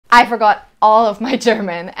I forgot all of my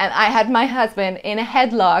German and I had my husband in a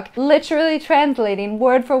headlock, literally translating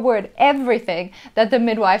word for word everything that the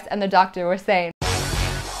midwives and the doctor were saying.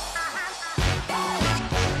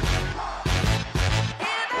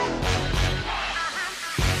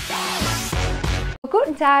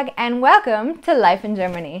 Guten Tag and welcome to Life in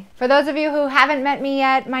Germany. For those of you who haven't met me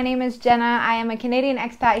yet, my name is Jenna. I am a Canadian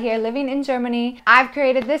expat here living in Germany. I've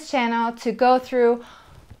created this channel to go through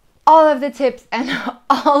all of the tips and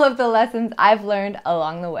all of the lessons I've learned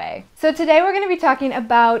along the way. So today we're going to be talking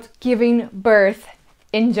about giving birth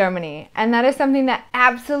in Germany, and that is something that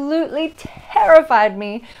absolutely terrified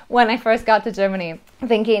me when I first got to Germany,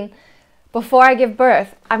 thinking, before I give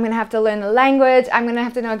birth, I'm going to have to learn the language, I'm going to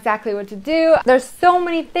have to know exactly what to do. There's so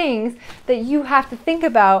many things that you have to think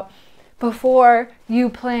about before you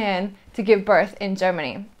plan to give birth in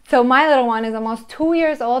Germany. So my little one is almost 2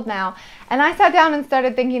 years old now, and I sat down and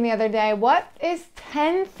started thinking the other day, what is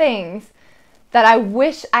 10 things that I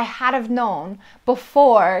wish I had have known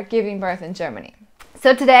before giving birth in Germany?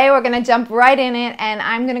 So today we're going to jump right in it, and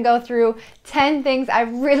I'm going to go through 10 things I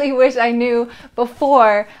really wish I knew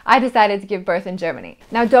before I decided to give birth in Germany.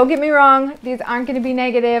 Now don't get me wrong, these aren't going to be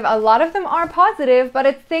negative. A lot of them are positive, but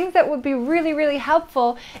it's things that would be really, really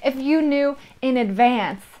helpful if you knew in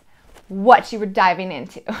advance what you were diving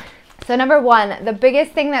into. So number one, the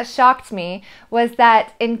biggest thing that shocked me was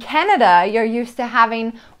that in Canada, you're used to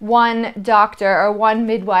having one doctor or one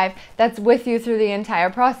midwife that's with you through the entire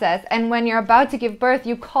process. And when you're about to give birth,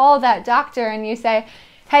 you call that doctor and you say,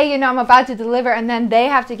 hey, you know, I'm about to deliver, and then they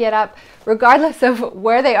have to get up regardless of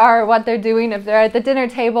where they are or what they're doing, if they're at the dinner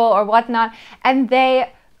table or whatnot, and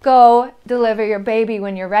they go deliver your baby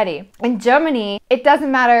when you're ready. In Germany, it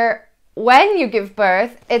doesn't matter when you give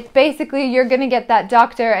birth, it's basically you're going to get that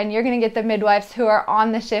doctor and you're going to get the midwives who are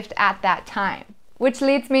on the shift at that time. Which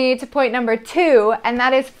leads me to point number two, and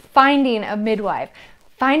that is finding a midwife.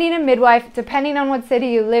 Finding a midwife, depending on what city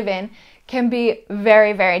you live in, can be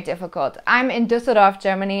very, very difficult. I'm in Düsseldorf,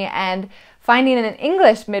 Germany, and finding an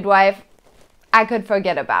English midwife, I could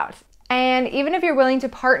forget about. And even if you're willing to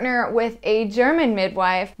partner with a German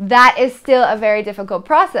midwife, that is still a very difficult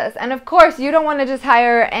process. And of course, you don't want to just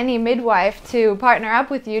hire any midwife to partner up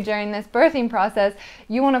with you during this birthing process.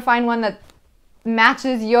 You want to find one that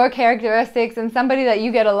matches your characteristics and somebody that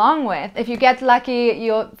you get along with. If you get lucky,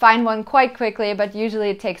 you'll find one quite quickly, but usually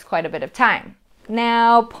it takes quite a bit of time.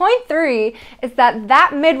 Now, point three is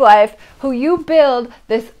that midwife who you build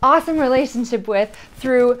this awesome relationship with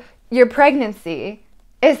through your pregnancy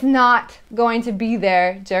is not going to be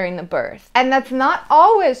there during the birth. And that's not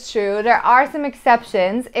always true. There are some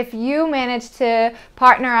exceptions. If you manage to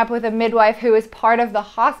partner up with a midwife who is part of the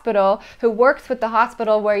hospital, who works with the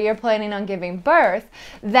hospital where you're planning on giving birth,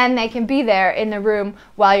 then they can be there in the room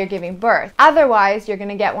while you're giving birth. Otherwise, you're going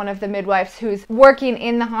to get one of the midwives who's working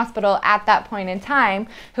in the hospital at that point in time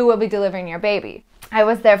who will be delivering your baby. I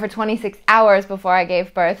was there for 26 hours before I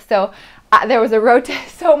gave birth, so there was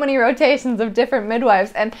so many rotations of different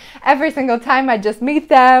midwives, and every single time I'd just meet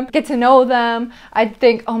them, get to know them, I'd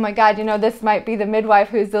think, oh my god, you know, this might be the midwife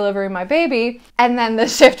who's delivering my baby, and then the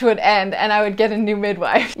shift would end and I would get a new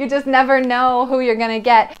midwife. You just never know who you're gonna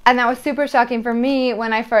get, and that was super shocking for me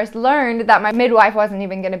when I first learned that my midwife wasn't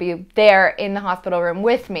even gonna be there in the hospital room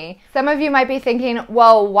with me. Some of you might be thinking,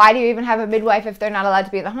 well, why do you even have a midwife if they're not allowed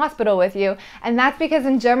to be in the hospital with you? And that's because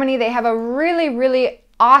in Germany they have a really, really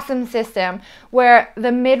awesome system where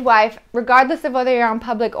the midwife, regardless of whether you're on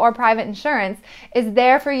public or private insurance, is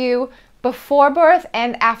there for you before birth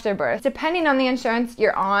and after birth. Depending on the insurance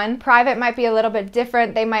you're on, private might be a little bit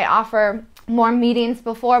different. They might offer more meetings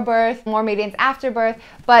before birth, more meetings after birth,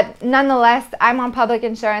 but nonetheless, I'm on public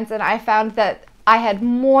insurance and I found that I had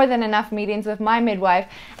more than enough meetings with my midwife,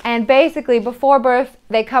 and basically before birth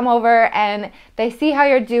they come over and they see how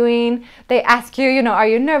you're doing. They ask you, you know, are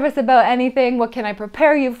you nervous about anything? What can I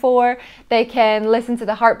prepare you for? They can listen to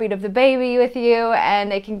the heartbeat of the baby with you,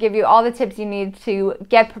 and they can give you all the tips you need to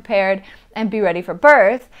get prepared and be ready for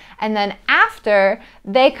birth. And then after,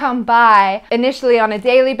 they come by initially on a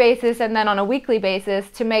daily basis and then on a weekly basis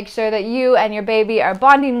to make sure that you and your baby are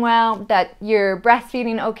bonding well, that you're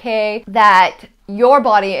breastfeeding okay, that your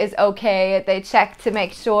body is okay. They check to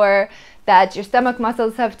make sure that your stomach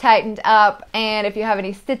muscles have tightened up, and if you have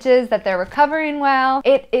any stitches, that they're recovering well.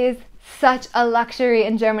 It is such a luxury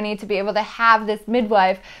in Germany to be able to have this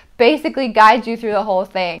midwife basically guide you through the whole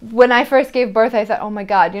thing. When I first gave birth, I thought, oh my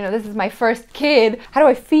god, you know, this is my first kid. How do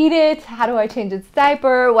I feed it? How do I change its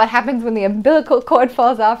diaper? What happens when the umbilical cord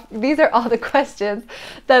falls off? These are all the questions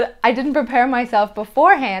that I didn't prepare myself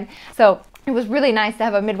beforehand. So it was really nice to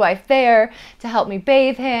have a midwife there to help me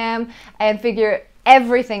bathe him and figure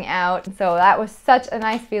everything out. So that was such a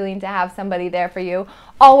nice feeling to have somebody there for you.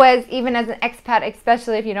 Always, even as an expat,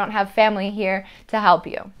 especially if you don't have family here to help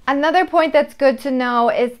you. Another point that's good to know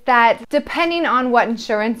is that depending on what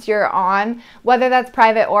insurance you're on, whether that's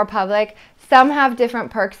private or public, some have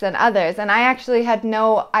different perks than others, and I actually had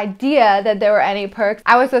no idea that there were any perks.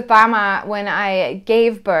 I was with Barma when I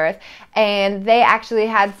gave birth, and they actually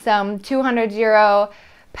had some 200 euro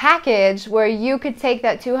package where you could take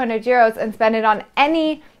that 200 euros and spend it on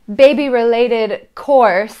any baby-related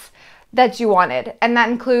course that you wanted. And that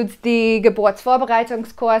includes the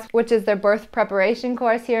Geburtsvorbereitungskurs, which is their birth preparation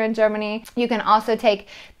course here in Germany. You can also take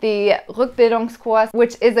the Rückbildungskurs,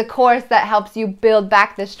 which is a course that helps you build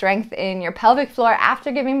back the strength in your pelvic floor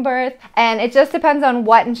after giving birth. And it just depends on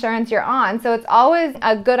what insurance you're on. So it's always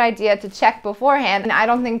a good idea to check beforehand. And I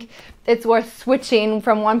don't think it's worth switching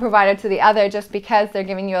from one provider to the other just because they're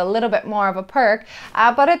giving you a little bit more of a perk.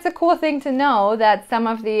 But it's a cool thing to know that some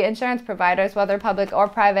of the insurance providers, whether public or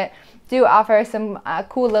private, do offer some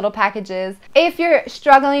cool little packages. If you're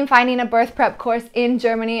struggling finding a birth prep course in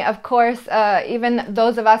Germany, of course, even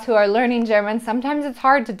those of us who are learning German, sometimes it's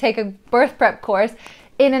hard to take a birth prep course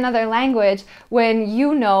in another language when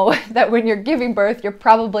you know that when you're giving birth, you're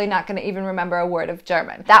probably not going to even remember a word of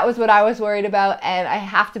German. That was what I was worried about, and I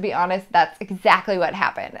have to be honest, that's exactly what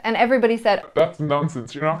happened. And everybody said, "That's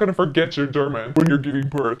nonsense. You're not going to forget your German when you're giving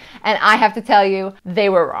birth." And I have to tell you, they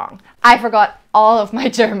were wrong. I forgot all of my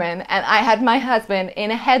German, and I had my husband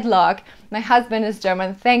in a headlock. My husband is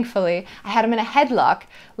German, thankfully. I had him in a headlock,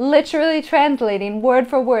 literally translating word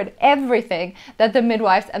for word everything that the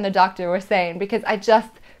midwives and the doctor were saying, because I just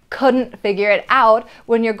couldn't figure it out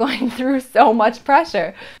when you're going through so much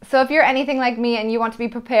pressure. So if you're anything like me and you want to be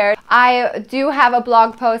prepared, I do have a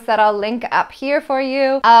blog post that I'll link up here for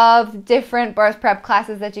you of different birth prep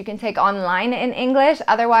classes that you can take online in English.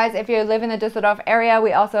 Otherwise, if you live in the Düsseldorf area,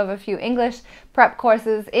 we also have a few English prep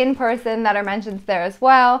courses in person that are mentioned there as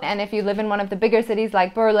well. And if you live in one of the bigger cities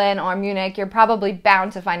like Berlin or Munich, you're probably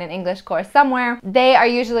bound to find an English course somewhere. They are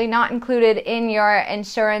usually not included in your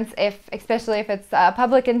insurance, especially if it's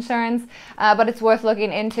public insurance, but it's worth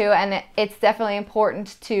looking into, and it's definitely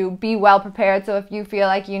important to be well prepared. So if you feel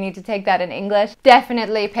like you need to take that in English,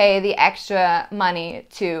 definitely pay the extra money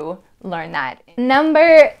to learn that.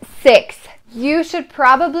 Number 6. You should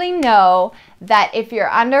probably know that if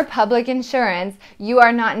you're under public insurance, you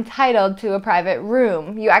are not entitled to a private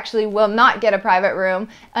room. You actually will not get a private room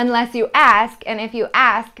unless you ask, and if you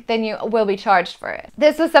ask, then you will be charged for it.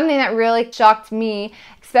 This was something that really shocked me,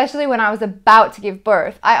 especially when I was about to give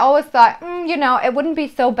birth. I always thought, you know, it wouldn't be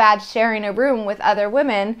so bad sharing a room with other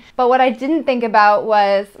women, but what I didn't think about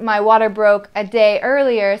was my water broke a day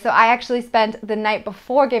earlier, so I actually spent the night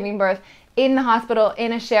before giving birth in the hospital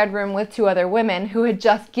in a shared room with 2 other women who had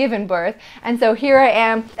just given birth. And so here I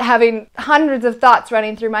am having hundreds of thoughts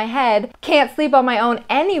running through my head, can't sleep on my own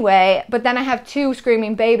anyway, but then I have 2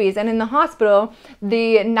 screaming babies, and in the hospital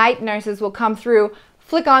the night nurses will come through,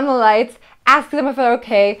 flick on the lights, ask them if they're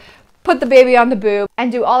okay, put the baby on the boob,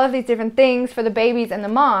 and do all of these different things for the babies and the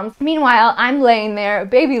moms. Meanwhile, I'm laying there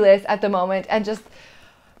babyless at the moment and just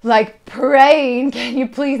like praying, can you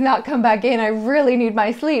please not come back in? I really need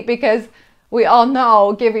my sleep, because we all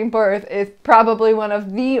know giving birth is probably one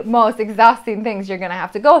of the most exhausting things you're gonna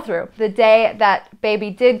have to go through. The day that baby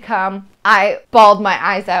did come, I bawled my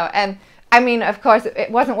eyes out. And I mean, of course,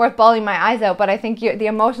 it wasn't worth bawling my eyes out, but I think the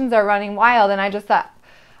emotions are running wild, and I just thought,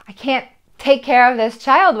 I can't take care of this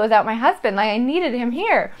child without my husband. Like, I needed him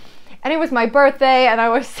here. And it was my birthday, and I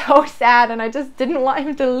was so sad, and I just didn't want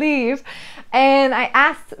him to leave. And I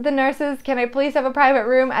asked the nurses, can I please have a private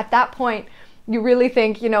room? At that point, you really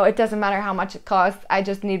think, you know, it doesn't matter how much it costs, I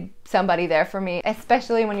just need somebody there for me,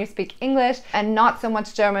 especially when you speak English and not so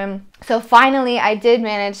much German. So finally, I did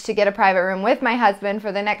manage to get a private room with my husband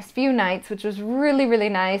for the next few nights, which was really, really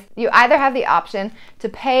nice. You either have the option to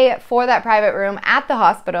pay for that private room at the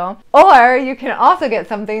hospital, or you can also get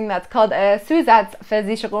something that's called a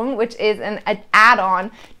Zusatzversicherung, which is an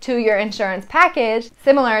add-on to your insurance package,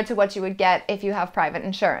 similar to what you would get if you have private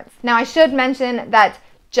insurance. Now, I should mention that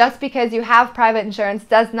just because you have private insurance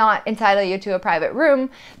does not entitle you to a private room.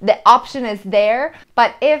 The option is there,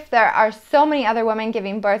 but if there are so many other women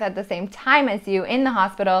giving birth at the same time as you in the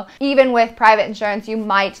hospital, even with private insurance, you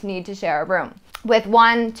might need to share a room with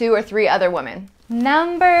 1, 2, or 3 other women.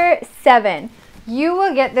 Number 7, you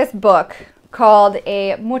will get this book called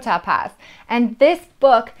a Mutterpass, and this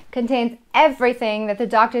book contains everything that the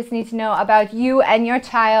doctors need to know about you and your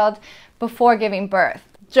child before giving birth.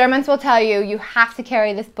 Germans will tell you, you have to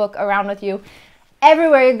carry this book around with you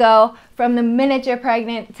everywhere you go, from the minute you're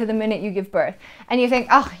pregnant to the minute you give birth. And you think,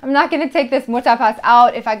 oh, I'm not going to take this mutapass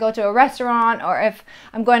out if I go to a restaurant or if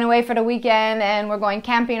I'm going away for the weekend and we're going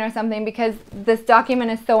camping or something, because this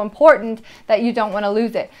document is so important that you don't want to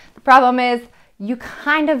lose it. The problem is, you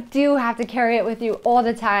kind of do have to carry it with you all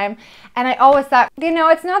the time. And I always thought, you know,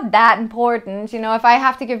 it's not that important. You know, if I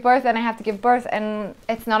have to give birth, then I have to give birth and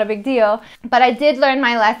it's not a big deal. But I did learn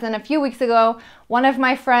my lesson a few weeks ago. One of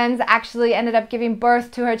my friends actually ended up giving birth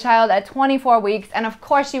to her child at 24 weeks. And of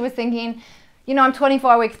course she was thinking, you know, I'm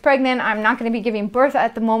 24 weeks pregnant. I'm not going to be giving birth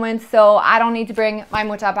at the moment, so I don't need to bring my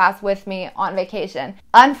mutapass with me on vacation.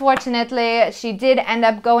 Unfortunately, she did end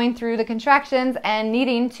up going through the contractions and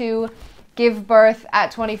needing to give birth at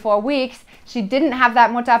 24 weeks. She didn't have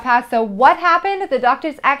that mutapass. So what happened? The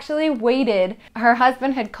doctors actually waited. Her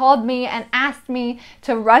husband had called me and asked me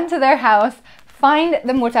to run to their house, find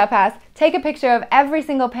the mutapass, take a picture of every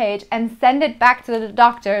single page and send it back to the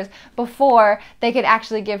doctors before they could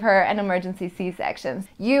actually give her an emergency C-section.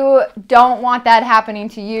 You don't want that happening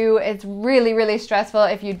to you. It's really, really stressful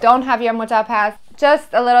if you don't have your mutapass. Just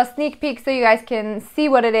a little sneak peek so you guys can see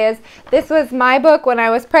what it is. This was my book when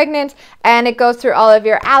I was pregnant, and it goes through all of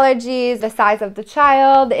your allergies, the size of the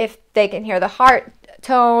child, if they can hear the heart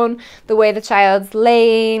tone, the way the child's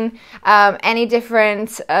laying, any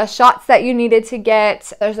different shots that you needed to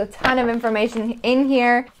get. There's a ton of information in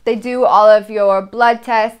here. They do all of your blood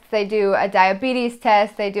tests, they do a diabetes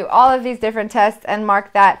test, they do all of these different tests and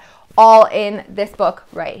mark that all in this book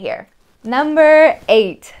right here. Number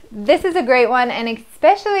 8. This is a great one, and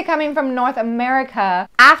especially coming from North America.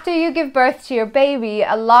 After you give birth to your baby,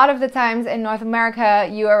 a lot of the times in North America,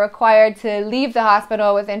 you are required to leave the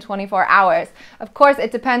hospital within 24 hours. Of course,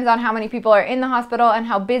 it depends on how many people are in the hospital and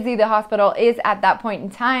how busy the hospital is at that point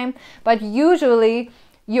in time, but usually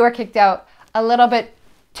you are kicked out a little bit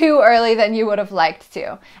too early than you would have liked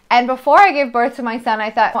to. And before I gave birth to my son, I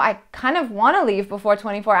thought, well, I kind of want to leave before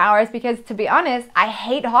 24 hours because, to be honest, I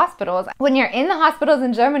hate hospitals. When you're in the hospitals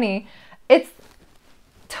in Germany, it's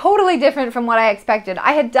totally different from what I expected.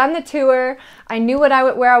 I had done the tour, I knew where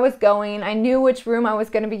I was going, I knew which room I was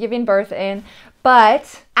going to be giving birth in,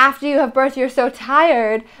 but after you have birth, you're so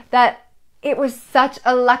tired that it was such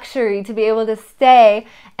a luxury to be able to stay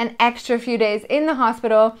an extra few days in the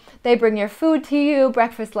hospital. They bring your food to you,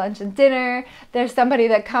 breakfast, lunch, and dinner. There's somebody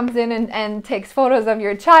that comes in and takes photos of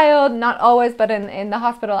your child, not always, but in the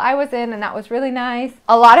hospital I was in, and that was really nice.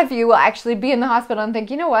 A lot of you will actually be in the hospital and think,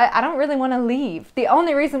 you know what, I don't really want to leave. The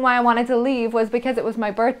only reason why I wanted to leave was because it was my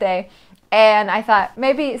birthday. And I thought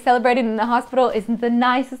maybe celebrating in the hospital isn't the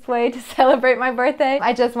nicest way to celebrate my birthday.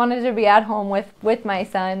 I just wanted to be at home with my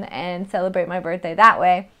son and celebrate my birthday that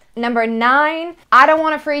way. Number 9, I don't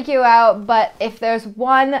want to freak you out, but if there's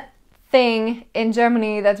one thing in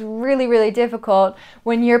Germany that's really, really difficult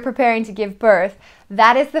when you're preparing to give birth,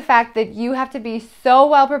 that is the fact that you have to be so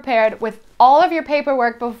well prepared with all of your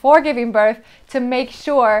paperwork before giving birth to make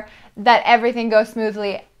sure that everything goes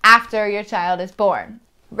smoothly after your child is born.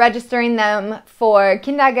 Registering them for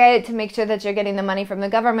Kindergeld to make sure that you're getting the money from the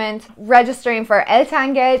government, registering for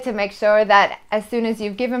Elterngeld to make sure that as soon as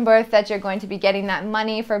you've given birth that you're going to be getting that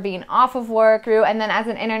money for being off of work, and then as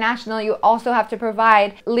an international you also have to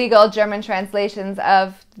provide legal German translations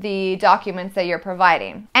of the documents that you're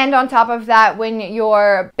providing. And on top of that, when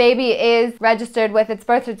your baby is registered with its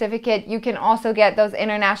birth certificate, you can also get those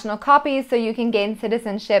international copies so you can gain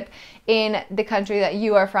citizenship in the country that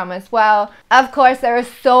you are from as well. Of course, there is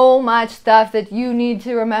so much stuff that you need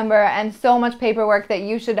to remember and so much paperwork that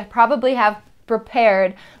you should probably have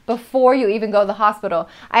prepared before you even go to the hospital.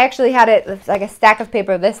 I actually had it like a stack of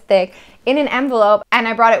paper this thick in an envelope, and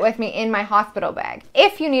I brought it with me in my hospital bag.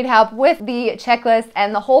 If you need help with the checklist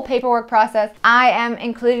and the whole paperwork process, I am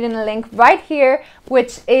including a link right here,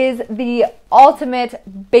 which is the ultimate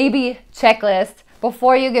baby checklist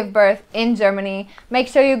before you give birth in Germany. Make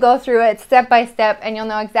sure you go through it step by step and you'll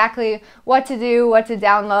know exactly what to do, what to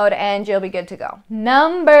download, and you'll be good to go.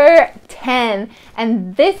 Number 10,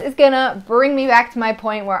 and this is gonna bring me back to my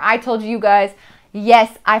point where I told you guys,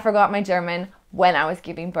 yes, I forgot my German when I was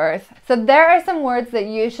giving birth. So there are some words that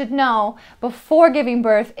you should know before giving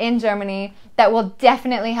birth in Germany that will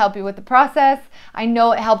definitely help you with the process. I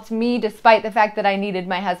know it helped me despite the fact that I needed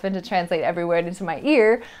my husband to translate every word into my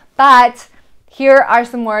ear, but here are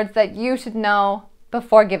some words that you should know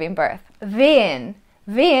before giving birth. Wehen.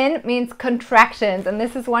 Wehen means contractions, and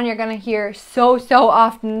this is one you're going to hear so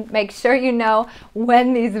often. Make sure you know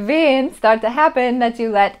when these wehen start to happen that you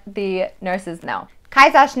let the nurses know.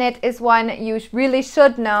 Kaiserschnitt is one you really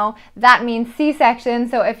should know. That means C-section.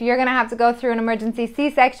 So if you're gonna have to go through an emergency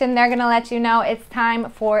C-section, they're gonna let you know it's time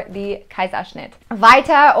for the Kaiserschnitt.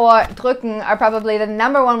 Weiter or drücken are probably the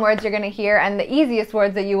 #1 words you're gonna hear and the easiest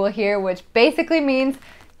words that you will hear, which basically means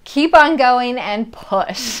keep on going and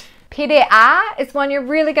push. PDA is one you're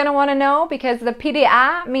really going to want to know because the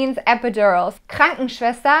PDA means epidurals.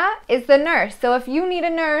 Krankenschwester is the nurse. So if you need a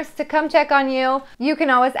nurse to come check on you, you can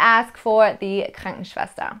always ask for the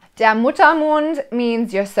Krankenschwester. Der Muttermund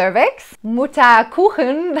means your cervix.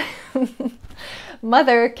 Mutterkuchen,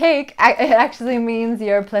 mother cake, it actually means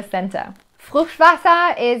your placenta.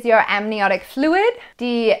 Fruchtwasser is your amniotic fluid.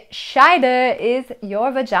 Die Scheide is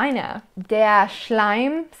your vagina. Der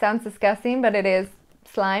Schleim sounds disgusting, but it is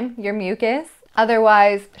slime, your mucus.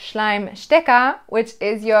 Otherwise, Schleimstecker, which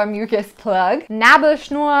is your mucus plug.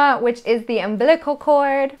 Nabelschnur, which is the umbilical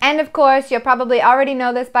cord. And of course, you probably already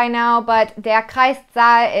know this by now, but der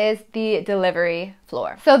Kreissaal is the delivery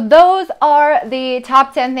floor. So those are the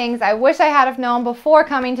top 10 things I wish I had have known before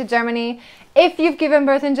coming to Germany. If you've given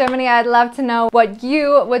birth in Germany, I'd love to know what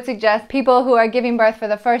you would suggest people who are giving birth for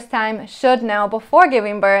the first time should know before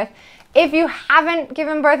giving birth. If you haven't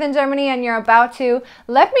given birth in Germany and you're about to,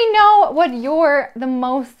 let me know what you're the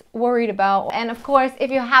most worried about. And of course,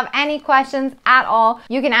 if you have any questions at all,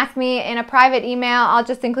 you can ask me in a private email. I'll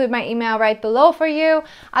just include my email right below for you.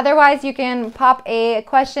 Otherwise, you can pop a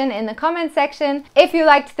question in the comment section. If you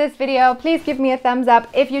liked this video, please give me a thumbs up.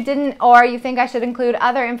 If you didn't, or you think I should include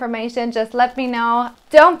other information, just let me know.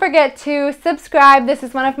 Don't forget to subscribe. This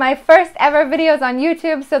is one of my first ever videos on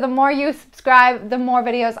YouTube, so the more you subscribe, the more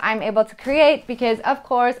videos I'm able to create, because of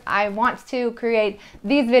course I want to create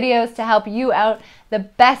these videos to help you out the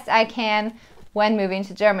best I can when moving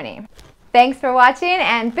to Germany. Thanks for watching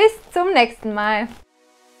and bis zum nächsten Mal.